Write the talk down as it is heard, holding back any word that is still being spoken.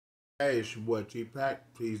Hey, it's your boy Gpac.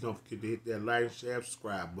 Please don't forget to hit that like, share,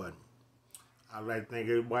 subscribe button. I'd like to thank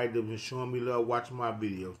everybody that's been showing me love watching my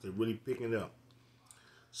videos. They're really picking up.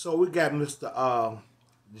 So we got Mr.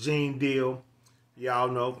 Gene Deal. Y'all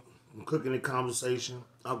know, from Cooking the Conversation,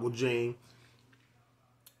 Uncle Gene,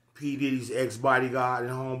 P. Diddy's ex-bodyguard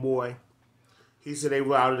and homeboy. He said they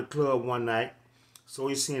were out of the club one night. So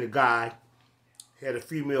he seen a guy, had a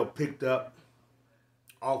female picked up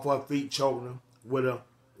off her feet, choking her with her,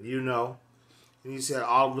 And he said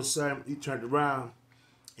all of a sudden he turned around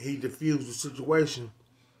and he diffused the situation.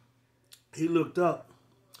 He looked up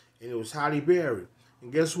and it was Halle Berry.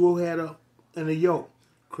 And guess who had her in the yoke?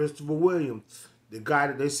 Christopher Williams, the guy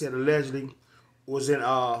that they said allegedly was in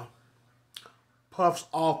Puff's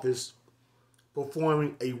office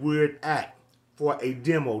performing a weird act for a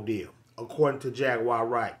demo deal, according to Jaguar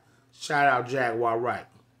Wright. Shout out Jaguar Wright.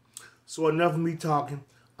 So enough of me talking.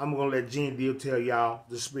 I'm going to let Gene Deal tell y'all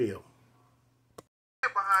the spiel.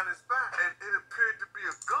 Behind his back, and it appeared to be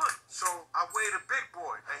a gun. So I weighed a big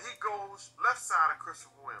boy, and he goes left side of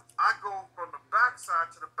Christopher Williams. I go from the back side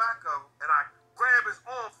to the back of him, and I grab his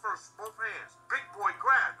arm first, both hands. Big boy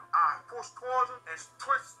grabbed him. I push towards him and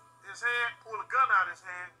twist his hand, pull the gun out of his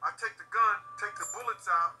hand. I take the gun, take the bullets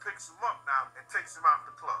out, picks him up now, and takes him out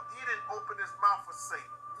the club. He didn't open his mouth or say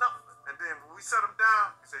nothing. And then when we set him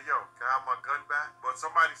down, he said, yo, can I have my gun back? But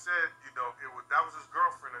somebody said, that was his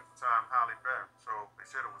girlfriend at the time, Halle Berry. So they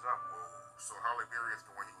said it was up. So Halle Berry is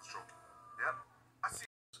the one he was choking. Yep. I see.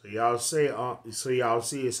 So y'all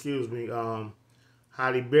see,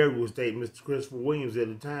 Halle Berry was dating Mr. Christopher Williams at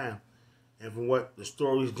the time. And from what the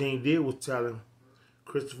stories Gene Deal was telling,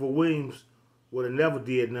 Christopher Williams would have never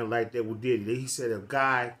did nothing like that with Diddy. He said a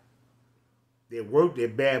guy that worked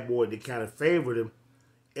at Bad Boy that kind of favored him,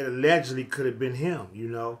 it allegedly could have been him,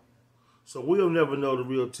 So we'll never know the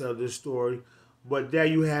real tell of this story. But there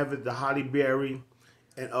you have it, the Halle Berry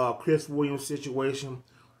and Chris Williams situation,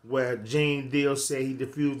 where Gene Deal said he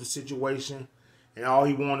diffused the situation and all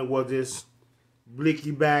he wanted was this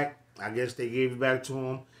blicky back. I guess they gave it back to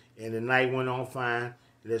him and the night went on fine.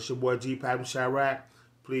 And that's your boy Gpac and Chirac.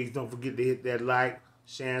 Please don't forget to hit that like,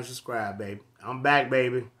 share, and subscribe, baby. I'm back,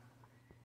 baby.